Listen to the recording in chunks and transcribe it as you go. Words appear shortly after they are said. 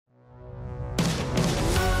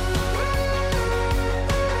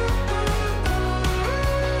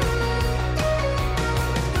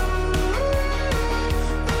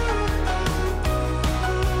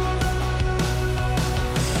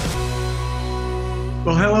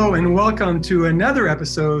Well, hello and welcome to another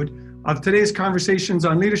episode of today's Conversations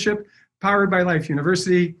on Leadership, powered by Life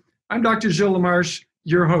University. I'm Dr. Gilles Lamarche,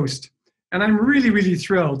 your host, and I'm really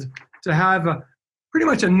thrilled to have pretty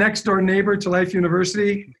much a next door neighbor to Life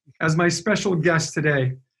University as my special guest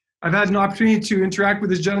today. I've had an opportunity to interact with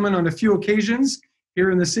this gentleman on a few occasions here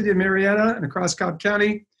in the city of Marietta and across Cobb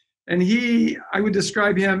County, and I would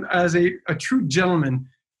describe him as a true gentleman.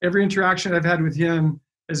 Every interaction I've had with him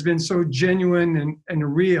has been so genuine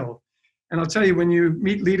and real. And I'll tell you, when you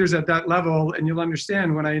meet leaders at that level, and you'll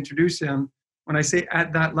understand when I introduce him, when I say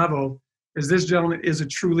at that level, is this gentleman is a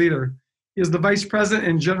true leader. He is the Vice President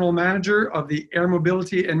and General Manager of the Air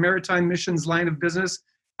Mobility and Maritime Missions line of business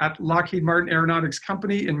at Lockheed Martin Aeronautics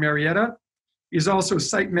Company in Marietta. He's also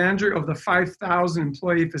Site Manager of the 5,000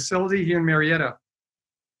 employee facility here in Marietta.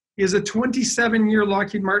 He is a 27-year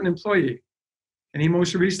Lockheed Martin employee, and he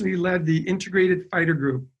most recently led the Integrated Fighter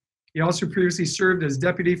Group. He also previously served as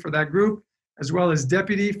deputy for that group, as well as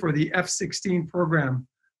deputy for the F-16 program.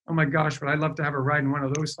 Oh my gosh, would I love to have a ride in one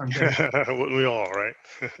of those someday. Wouldn't we all, right?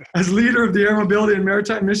 As leader of the Air Mobility and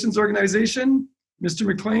Maritime Missions Organization, Mr.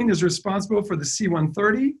 McLean is responsible for the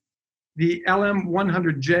C-130, the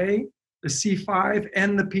LM-100J, the C-5,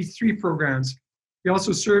 and the P-3 programs. He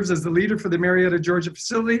also serves as the leader for the Marietta, Georgia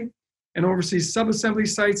facility, and oversees subassembly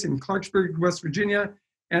sites in Clarksburg, West Virginia,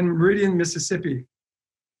 and Meridian, Mississippi.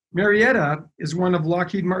 Marietta is one of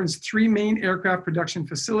Lockheed Martin's 3 main aircraft production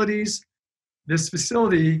facilities. This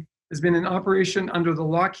facility has been in operation under the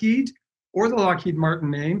Lockheed or the Lockheed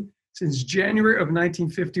Martin name since January of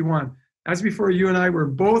 1951. That's before you and I were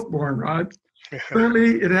both born, Rod.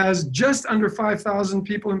 Currently, it has just under 5,000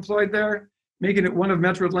 people employed there, making it one of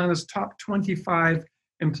Metro Atlanta's top 25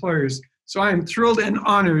 employers. So I am thrilled and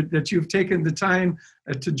honored that you've taken the time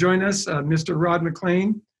to join us, Mr. Rod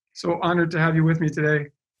McLean. So honored to have you with me today.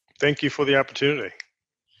 Thank you for the opportunity.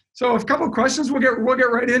 So a couple of questions, we'll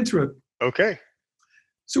get right into it. Okay.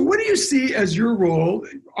 So what do you see as your role,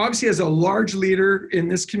 obviously as a large leader in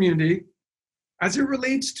this community, as it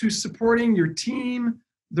relates to supporting your team,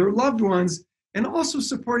 their loved ones, and also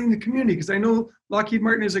supporting the community? Because I know Lockheed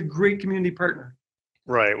Martin is a great community partner.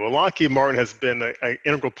 Right. Well, Lockheed Martin has been an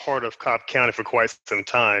integral part of Cobb County for quite some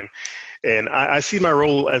time, and I see my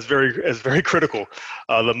role as very critical.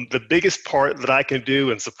 The biggest part that I can do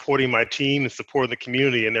in supporting my team and supporting the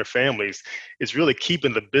community and their families is really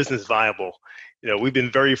keeping the business viable. You know, we've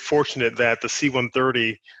been very fortunate that the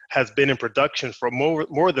C-130 has been in production for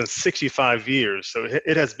more than 65 years. So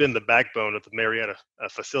it has been the backbone of the Marietta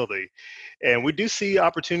facility, and we do see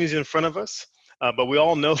opportunities in front of us. But we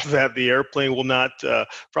all know that the airplane will not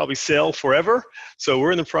probably sail forever. So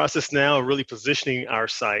we're in the process now of really positioning our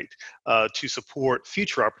site to support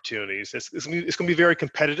future opportunities. It's going to be very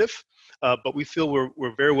competitive, but we feel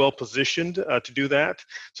we're very well positioned to do that.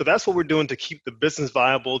 So that's what we're doing to keep the business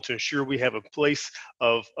viable, to ensure we have a place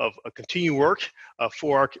of continued work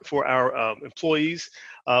for our employees,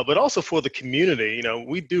 but also for the community. You know,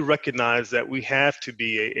 we do recognize that we have to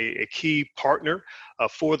be a key partner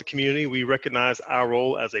for the community. We recognize our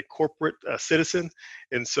role as a corporate citizen,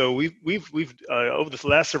 and so we've over the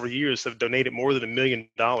last several years have donated more than $1 million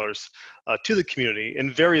to the community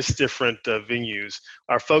in various different venues.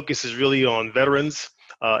 Our focus is really on veterans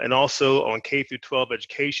and also on K through 12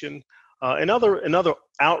 education. And other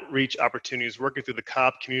outreach opportunities working through the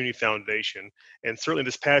Cobb Community Foundation. And certainly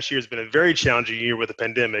this past year has been a very challenging year with the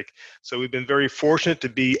pandemic. So we've been very fortunate to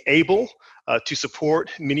be able to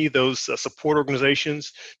support many of those support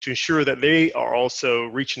organizations to ensure that they are also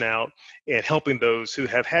reaching out and helping those who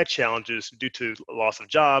have had challenges due to loss of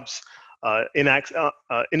jobs,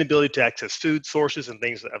 inability to access food sources and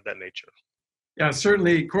things of that nature. Yeah,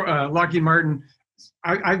 certainly Lockheed Martin,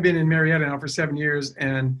 I've been in Marietta now for 7 years,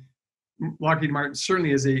 and Lockheed Martin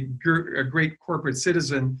certainly is a great corporate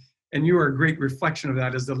citizen, and you are a great reflection of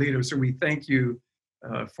that as the leader. So we thank you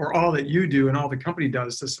for all that you do and all the company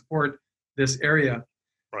does to support this area.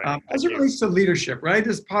 Right. As it relates to leadership, right?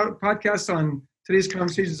 This podcast on today's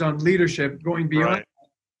conversations on leadership, going beyond. Right.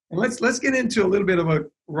 And let's get into a little bit of a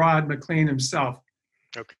Rod McLean himself.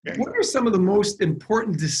 Okay. What are some of the most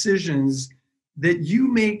important decisions that you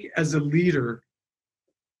make as a leader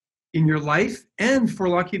in your life and for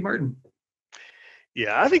Lockheed Martin?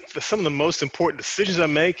 Yeah, I think some of the most important decisions I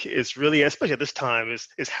make is really, especially at this time,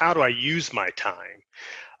 is how do I use my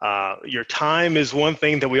time? Your time is one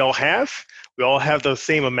thing that we all have. We all have the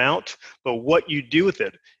same amount, but what you do with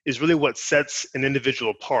it is really what sets an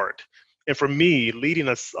individual apart. And for me, leading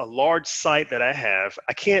a large site that I have,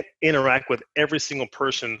 I can't interact with every single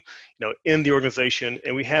person, in the organization.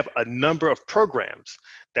 And we have a number of programs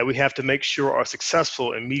that we have to make sure are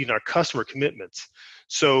successful in meeting our customer commitments.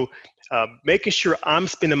 So making sure I'm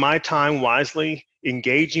spending my time wisely,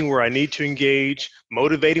 engaging where I need to engage,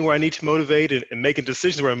 motivating where I need to motivate, and making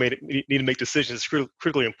decisions where I need to make decisions is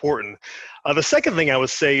critically important. The second thing I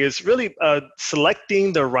would say is really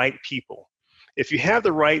selecting the right people. If you have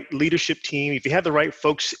the right leadership team, if you have the right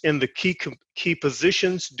folks in the key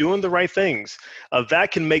positions doing the right things,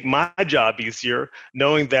 that can make my job easier,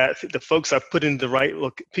 knowing that the folks I've put in the right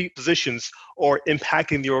positions are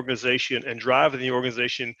impacting the organization and driving the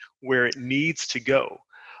organization where it needs to go.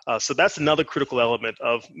 So that's another critical element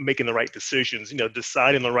of making the right decisions,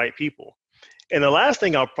 deciding the right people. And the last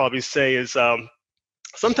thing I'll probably say is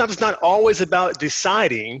sometimes it's not always about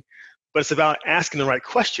deciding, but it's about asking the right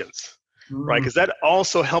questions. Right, because that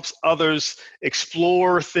also helps others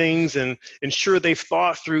explore things and ensure they've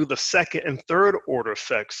thought through the second and third order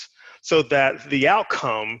effects so that the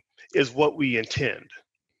outcome is what we intend.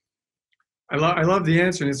 I love the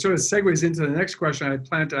answer, and it sort of segues into the next question I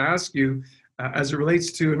plan to ask you as it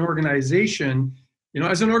relates to an organization.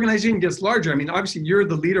 As an organization gets larger, I mean, obviously you're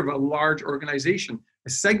the leader of a large organization, a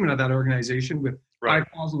segment of that organization with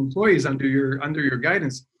 5,000 employees under your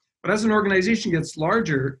guidance. But as an organization gets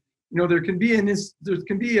larger, there can be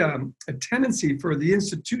a tendency for the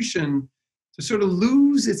institution to sort of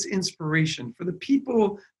lose its inspiration, for the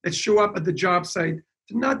people that show up at the job site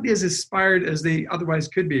to not be as inspired as they otherwise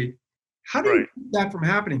could be. How do you keep that from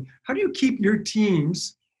happening? How do you keep your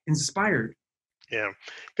teams inspired? Yeah,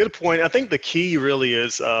 good point. I think the key really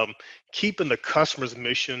is keeping the customer's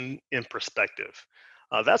mission in perspective.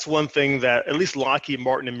 That's one thing that at least Lockheed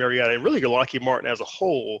Martin and Marietta, and really Lockheed Martin as a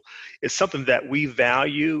whole, is something that we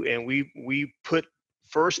value and we put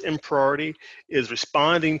first in priority is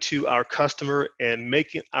responding to our customer and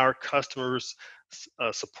making our customers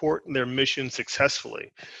support their mission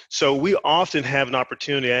successfully. So we often have an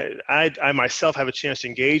opportunity. I myself have a chance to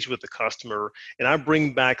engage with the customer, and I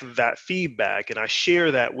bring back that feedback and I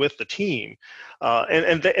share that with the team.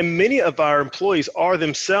 And many of our employees are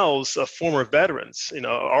themselves former veterans,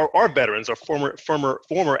 are veterans or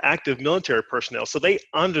former active military personnel. So they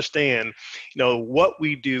understand, what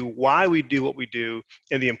we do, why we do what we do,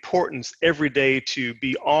 and the importance every day to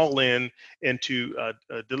be all in and to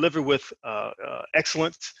deliver with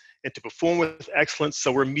excellence and to perform with excellence,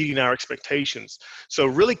 so we're meeting our expectations. So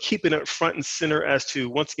really keeping it front and center as to,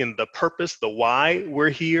 once again, the purpose, the why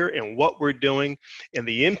we're here and what we're doing, and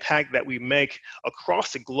the impact that we make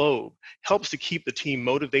across the globe helps to keep the team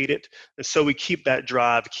motivated. And so we keep that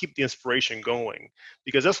drive, keep the inspiration going.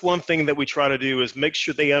 Because that's one thing that we try to do, is make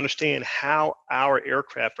sure they understand how our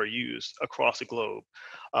aircraft are used across the globe.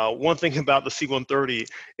 One thing about the C-130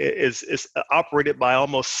 is it's operated by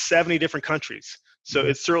almost 70 different countries. So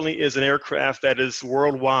it certainly is an aircraft that is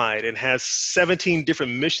worldwide and has 17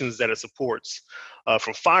 different missions that it supports,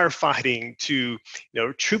 from firefighting to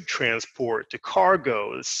troop transport to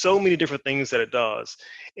cargo. There's so many different things that it does,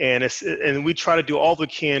 and we try to do all we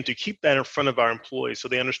can to keep that in front of our employees so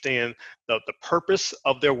they understand the purpose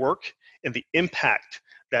of their work and the impact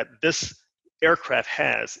that this aircraft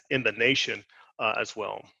has in the nation as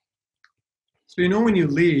well. So when you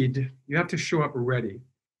lead, you have to show up ready.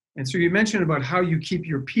 And so you mentioned about how you keep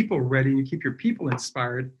your people ready and you keep your people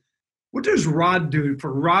inspired. What does Rod do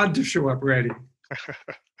for Rod to show up ready?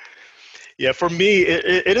 Yeah, for me,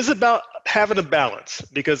 it is about having a balance,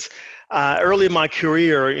 because early in my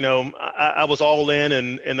career, I was all in,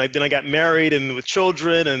 and then I got married and with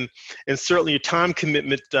children, and certainly your time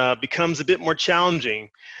commitment becomes a bit more challenging.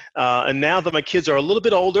 And now that my kids are a little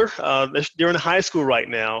bit older, they're in high school right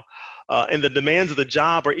now, and the demands of the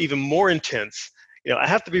job are even more intense. I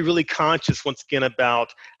have to be really conscious, once again,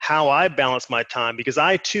 about how I balance my time, because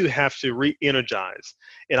I too have to re-energize.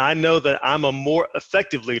 And I know that I'm a more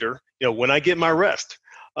effective leader, when I get my rest.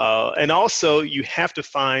 And also you have to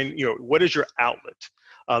find, what is your outlet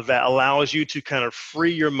that allows you to kind of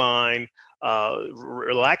free your mind,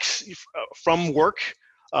 relax from work,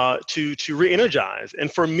 to re-energize.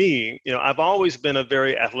 And for me, I've always been a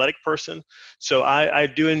very athletic person. So I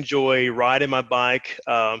do enjoy riding my bike,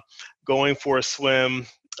 going for a swim,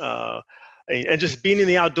 and just being in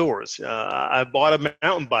the outdoors. I bought a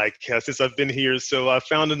mountain bike since I've been here, so I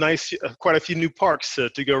found quite a few new parks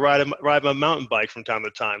to go ride my mountain bike from time to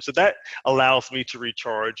time. So that allows me to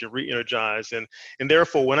recharge and re-energize, and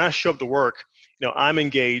therefore when I show up to work, I'm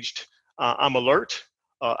engaged, I'm alert,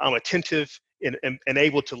 I'm attentive, and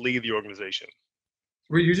able to lead the organization.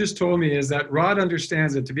 What you just told me is that Rod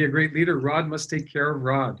understands that to be a great leader, Rod must take care of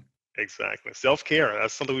Rod. Exactly. Self-care.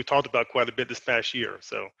 That's something we've talked about quite a bit this past year.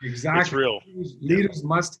 So it's Exactly. real. Leaders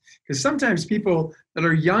must, because sometimes people that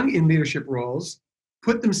are young in leadership roles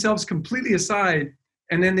put themselves completely aside,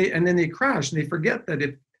 and then they crash and they forget that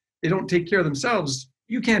if they don't take care of themselves,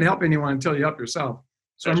 you can't help anyone until you help yourself.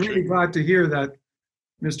 So I'm That's really true. glad to hear that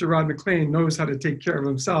Mr. Rod McLean knows how to take care of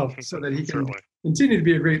himself so that he can Certainly. continue to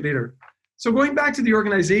be a great leader. So going back to the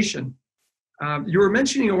organization, you were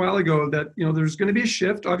mentioning a while ago that there's going to be a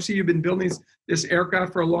shift. Obviously, you've been building this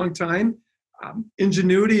aircraft for a long time.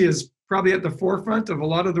 Ingenuity is probably at the forefront of a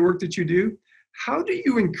lot of the work that you do. How do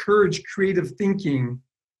you encourage creative thinking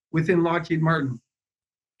within Lockheed Martin?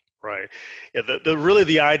 Right. Yeah, really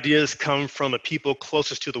the ideas come from the people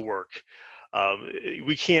closest to the work.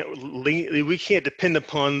 We can't depend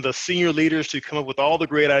upon the senior leaders to come up with all the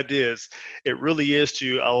great ideas. It really is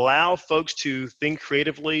to allow folks to think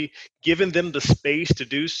creatively, giving them the space to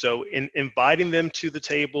do so, and inviting them to the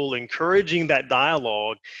table, encouraging that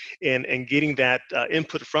dialogue, and getting that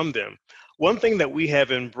input from them. One thing that we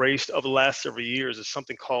have embraced over the last several years is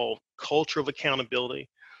something called culture of accountability.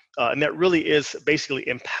 And that really is basically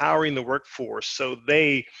empowering the workforce so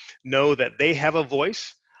they know that they have a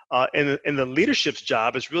voice. And the leadership's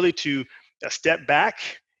job is really to step back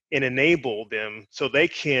and enable them so they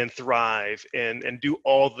can thrive and do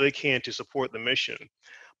all they can to support the mission.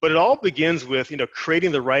 But it all begins with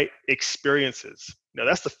creating the right experiences.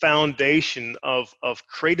 That's the foundation of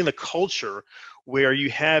creating the culture where you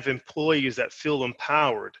have employees that feel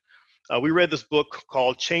empowered. We read this book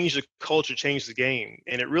called Change the Culture, Change the Game.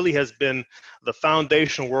 And it really has been the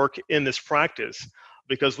foundational work in this practice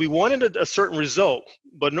because we wanted a certain result,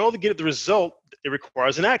 but in order to get the result, it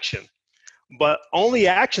requires an action. But only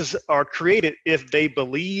actions are created if they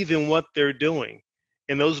believe in what they're doing.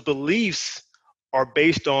 And those beliefs are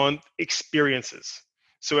based on experiences.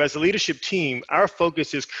 So as a leadership team, our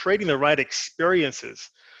focus is creating the right experiences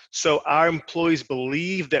so our employees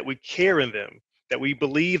believe that we care in them, that we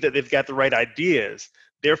believe that they've got the right ideas.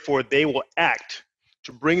 Therefore, they will act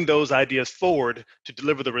to bring those ideas forward to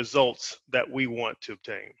deliver the results that we want to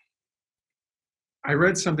obtain. I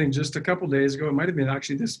read something just a couple days ago. It might have been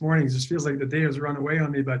actually this morning. It just feels like the day has run away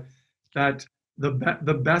on me, but that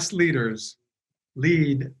the best leaders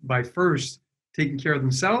lead by first taking care of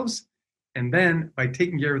themselves, and then by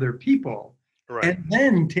taking care of their people, Right. and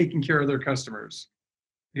then taking care of their customers.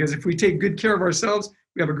 Because if we take good care of ourselves,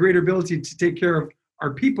 we have a greater ability to take care of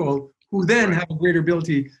our people, who then have a greater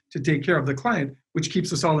ability to take care of the client, which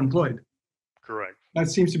keeps us all employed. Correct. That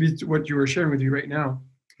seems to be what you were sharing with you right now.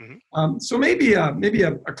 Mm-hmm. So maybe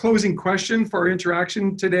a closing question for our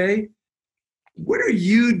interaction today. What are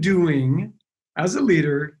you doing as a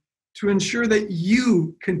leader to ensure that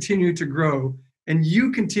you continue to grow and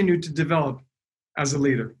you continue to develop as a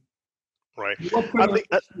leader? Right. What can our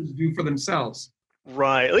listeners do for themselves?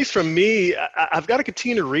 Right. At least for me, I've got to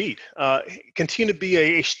continue to read, continue to be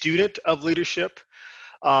a student of leadership,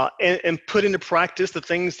 and put into practice the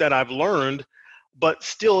things that I've learned, but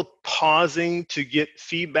still pausing to get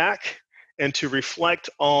feedback and to reflect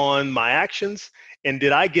on my actions. And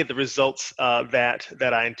did I get the results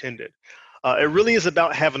that I intended? It really is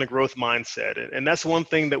about having a growth mindset. And that's one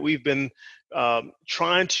thing that we've been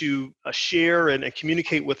trying to share and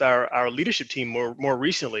communicate with our leadership team more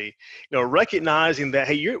recently, recognizing that,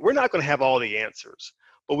 hey, we're not going to have all the answers,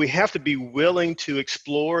 but we have to be willing to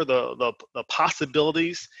explore the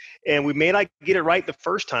possibilities. And we may not get it right the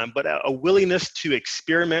first time, but a willingness to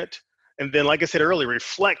experiment. And then, like I said earlier,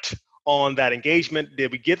 reflect on that engagement.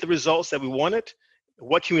 Did we get the results that we wanted?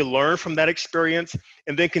 What can we learn from that experience?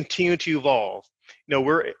 And then continue to evolve.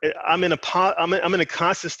 I'm in a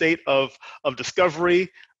constant state of discovery,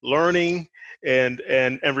 learning,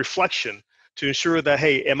 and reflection to ensure that,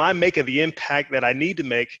 hey, am I making the impact that I need to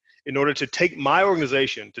make in order to take my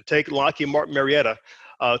organization, to take Lockheed Martin Marietta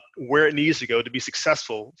where it needs to go to be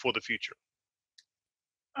successful for the future?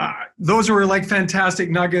 Those were like fantastic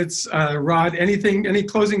nuggets, Rod. Any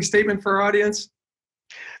closing statement for our audience?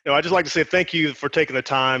 No, I'd just like to say thank you for taking the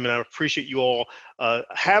time, and I appreciate you all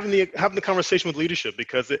having the conversation with leadership,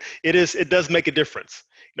 because it does make a difference.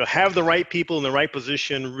 Have the right people in the right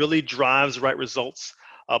position really drives the right results.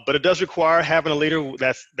 But it does require having a leader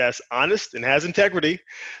that's honest and has integrity,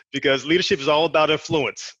 because leadership is all about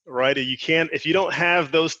influence, right? You can't, if you don't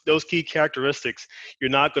have those key characteristics, you're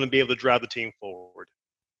not going to be able to drive the team forward.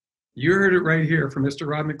 You heard it right here from Mr.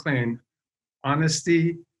 Rod McLean.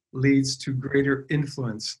 Honesty leads to greater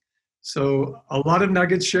influence. So a lot of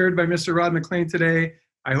nuggets shared by Mr. Rod McLean today.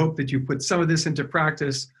 I hope that you put some of this into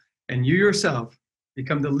practice and you yourself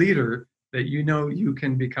become the leader that you know you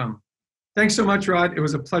can become. Thanks so much, Rod. It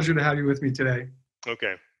was a pleasure to have you with me today.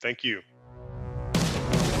 Okay. Thank you.